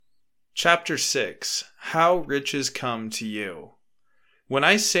Chapter 6. How Riches Come to You. When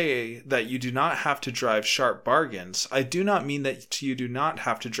I say that you do not have to drive sharp bargains, I do not mean that you do not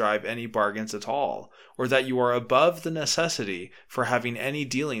have to drive any bargains at all, or that you are above the necessity for having any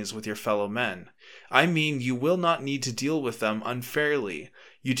dealings with your fellow men. I mean you will not need to deal with them unfairly.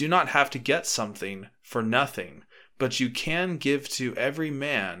 You do not have to get something for nothing, but you can give to every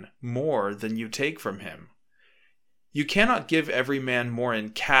man more than you take from him. You cannot give every man more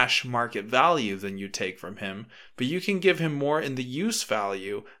in cash market value than you take from him, but you can give him more in the use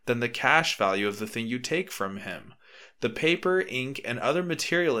value than the cash value of the thing you take from him. The paper, ink, and other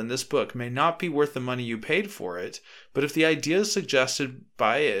material in this book may not be worth the money you paid for it, but if the ideas suggested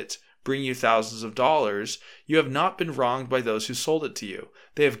by it bring you thousands of dollars, you have not been wronged by those who sold it to you.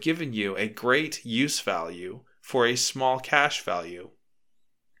 They have given you a great use value for a small cash value.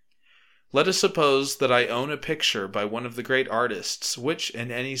 Let us suppose that I own a picture by one of the great artists, which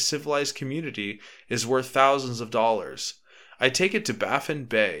in any civilized community is worth thousands of dollars. I take it to Baffin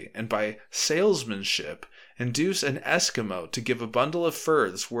Bay, and by salesmanship induce an Eskimo to give a bundle of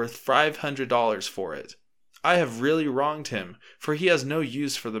furs worth $500 for it. I have really wronged him, for he has no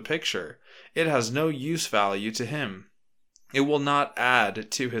use for the picture. It has no use value to him. It will not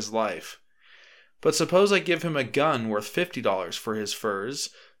add to his life. But suppose I give him a gun worth $50 for his furs,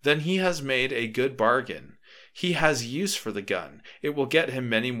 then he has made a good bargain. He has use for the gun. It will get him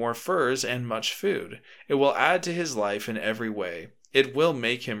many more furs and much food. It will add to his life in every way. It will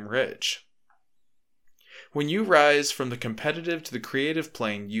make him rich. When you rise from the competitive to the creative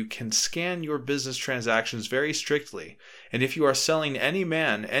plane, you can scan your business transactions very strictly, and if you are selling any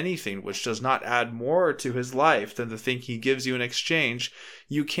man anything which does not add more to his life than the thing he gives you in exchange,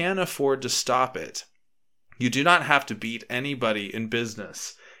 you can afford to stop it. You do not have to beat anybody in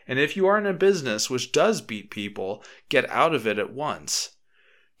business. And if you are in a business which does beat people, get out of it at once.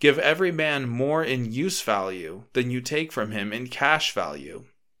 Give every man more in use value than you take from him in cash value.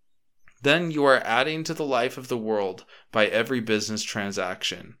 Then you are adding to the life of the world by every business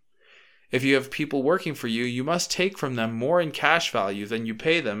transaction. If you have people working for you, you must take from them more in cash value than you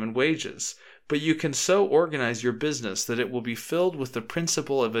pay them in wages. But you can so organize your business that it will be filled with the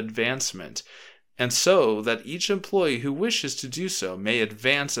principle of advancement, and so that each employee who wishes to do so may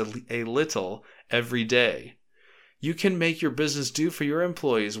advance a little every day. You can make your business do for your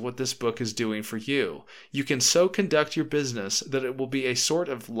employees what this book is doing for you. You can so conduct your business that it will be a sort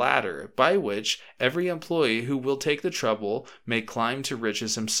of ladder by which every employee who will take the trouble may climb to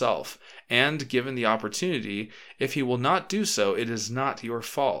riches himself, and given the opportunity, if he will not do so, it is not your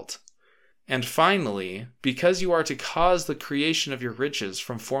fault. And finally, because you are to cause the creation of your riches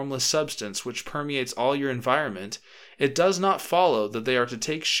from formless substance which permeates all your environment, it does not follow that they are to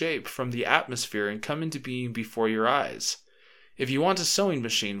take shape from the atmosphere and come into being before your eyes. If you want a sewing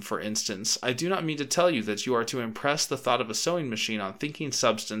machine, for instance, I do not mean to tell you that you are to impress the thought of a sewing machine on thinking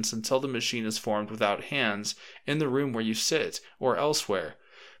substance until the machine is formed without hands in the room where you sit or elsewhere.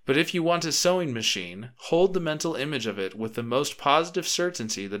 But if you want a sewing machine, hold the mental image of it with the most positive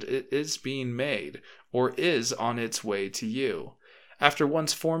certainty that it is being made, or is on its way to you. After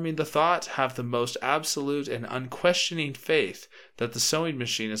once forming the thought, have the most absolute and unquestioning faith that the sewing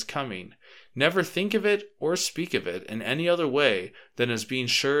machine is coming. Never think of it or speak of it in any other way than as being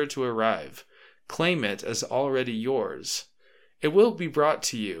sure to arrive. Claim it as already yours. It will be brought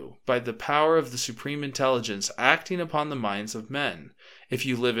to you by the power of the supreme intelligence acting upon the minds of men. If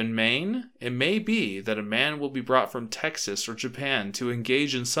you live in Maine, it may be that a man will be brought from Texas or Japan to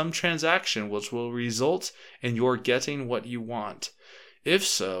engage in some transaction which will result in your getting what you want. If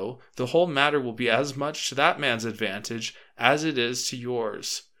so, the whole matter will be as much to that man's advantage as it is to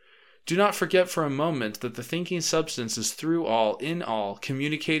yours. Do not forget for a moment that the thinking substance is through all, in all,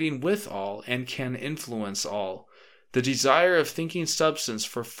 communicating with all, and can influence all. The desire of thinking substance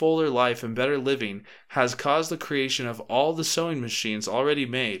for fuller life and better living has caused the creation of all the sewing machines already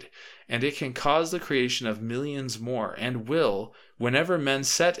made, and it can cause the creation of millions more, and will, whenever men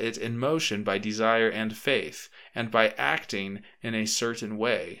set it in motion by desire and faith, and by acting in a certain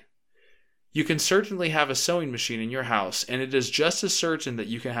way. You can certainly have a sewing machine in your house, and it is just as certain that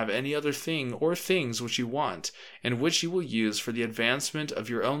you can have any other thing or things which you want, and which you will use for the advancement of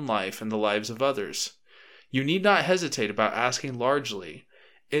your own life and the lives of others. You need not hesitate about asking largely.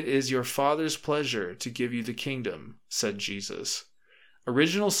 It is your Father's pleasure to give you the kingdom, said Jesus.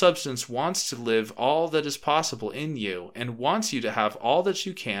 Original substance wants to live all that is possible in you, and wants you to have all that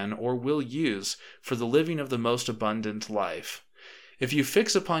you can or will use for the living of the most abundant life. If you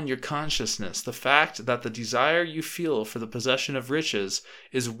fix upon your consciousness the fact that the desire you feel for the possession of riches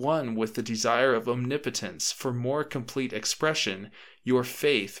is one with the desire of omnipotence for more complete expression, your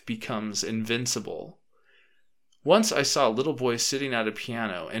faith becomes invincible. Once I saw a little boy sitting at a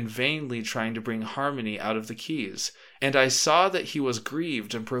piano and vainly trying to bring harmony out of the keys, and I saw that he was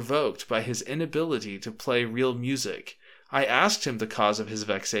grieved and provoked by his inability to play real music. I asked him the cause of his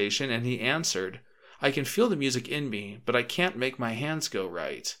vexation, and he answered, "I can feel the music in me, but I can't make my hands go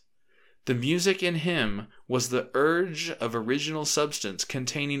right." The music in him was the urge of original substance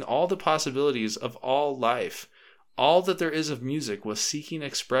containing all the possibilities of all life. All that there is of music was seeking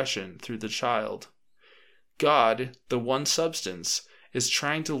expression through the child. God, the one substance, is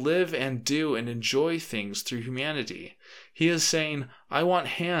trying to live and do and enjoy things through humanity. He is saying, "I want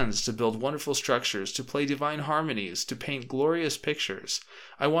hands to build wonderful structures, to play divine harmonies, to paint glorious pictures.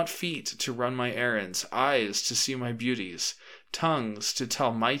 I want feet to run my errands, eyes to see my beauties, tongues to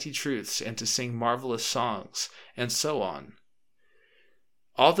tell mighty truths and to sing marvelous songs," and so on.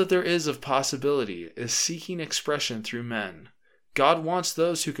 All that there is of possibility is seeking expression through men. God wants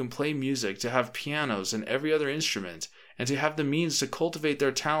those who can play music to have pianos and every other instrument, and to have the means to cultivate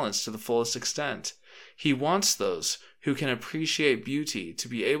their talents to the fullest extent. He wants those who can appreciate beauty to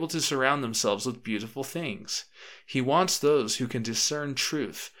be able to surround themselves with beautiful things. He wants those who can discern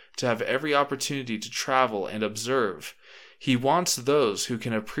truth to have every opportunity to travel and observe. He wants those who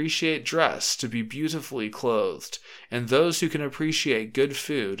can appreciate dress to be beautifully clothed, and those who can appreciate good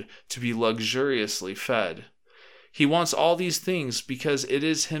food to be luxuriously fed. He wants all these things because it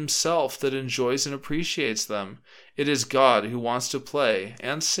is himself that enjoys and appreciates them. It is God who wants to play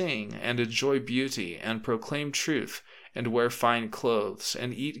and sing and enjoy beauty and proclaim truth and wear fine clothes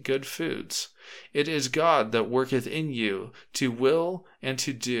and eat good foods. It is God that worketh in you to will and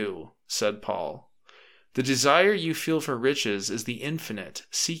to do, said Paul. The desire you feel for riches is the infinite,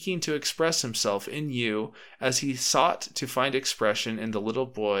 seeking to express himself in you as he sought to find expression in the little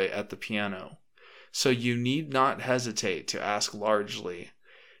boy at the piano. So you need not hesitate to ask largely.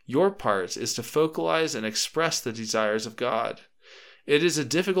 Your part is to focalize and express the desires of God. It is a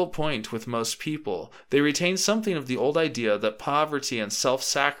difficult point with most people. They retain something of the old idea that poverty and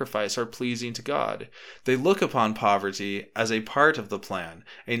self-sacrifice are pleasing to God. They look upon poverty as a part of the plan,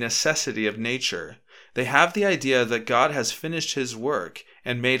 a necessity of nature. They have the idea that God has finished his work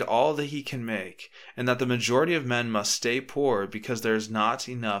and made all that he can make, and that the majority of men must stay poor because there is not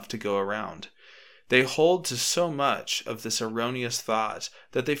enough to go around. They hold to so much of this erroneous thought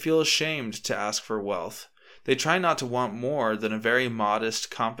that they feel ashamed to ask for wealth. They try not to want more than a very modest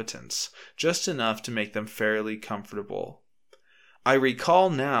competence, just enough to make them fairly comfortable. I recall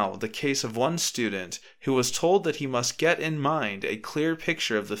now the case of one student who was told that he must get in mind a clear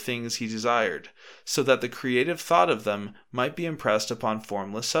picture of the things he desired, so that the creative thought of them might be impressed upon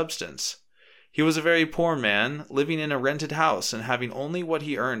formless substance. He was a very poor man, living in a rented house and having only what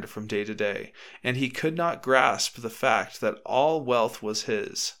he earned from day to day, and he could not grasp the fact that all wealth was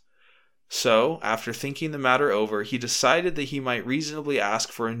his. So, after thinking the matter over, he decided that he might reasonably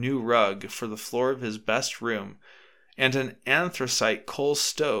ask for a new rug for the floor of his best room, and an anthracite coal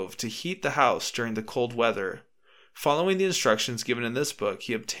stove to heat the house during the cold weather. Following the instructions given in this book,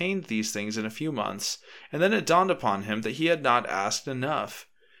 he obtained these things in a few months, and then it dawned upon him that he had not asked enough.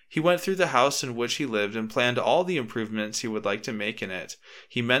 He went through the house in which he lived and planned all the improvements he would like to make in it.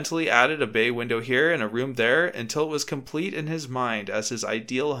 He mentally added a bay window here and a room there until it was complete in his mind as his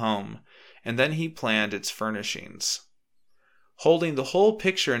ideal home, and then he planned its furnishings. Holding the whole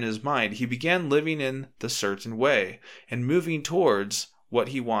picture in his mind, he began living in the certain way and moving towards what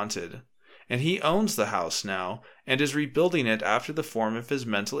he wanted. And he owns the house now and is rebuilding it after the form of his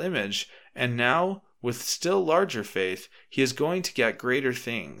mental image, and now, with still larger faith, he is going to get greater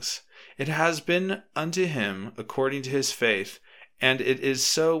things. It has been unto him according to his faith, and it is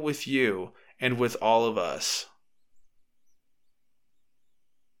so with you and with all of us.